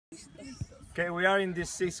Okay, we are in this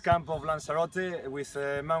sixth camp of Lanzarote with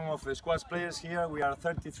a amount of squash players here. We are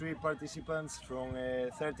 33 participants from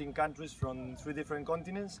 13 countries from 3 different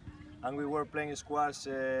continents, and we were playing squash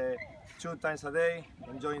 2 times a day,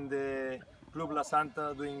 enjoying the Club La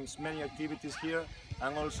Santa, doing many activities here,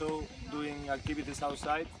 and also doing activities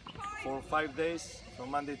outside for 5 days,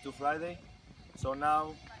 from Monday to Friday. So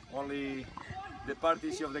now only the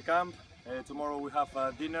parties of the camp. Tomorrow we have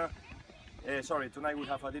a dinner. Tonight we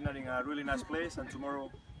have a dinner in a really nice place, and tomorrow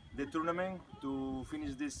the tournament to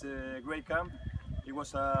finish this great camp. It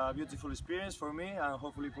was a beautiful experience for me, and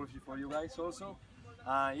hopefully for you guys also.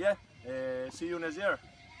 Yeah, see you next year.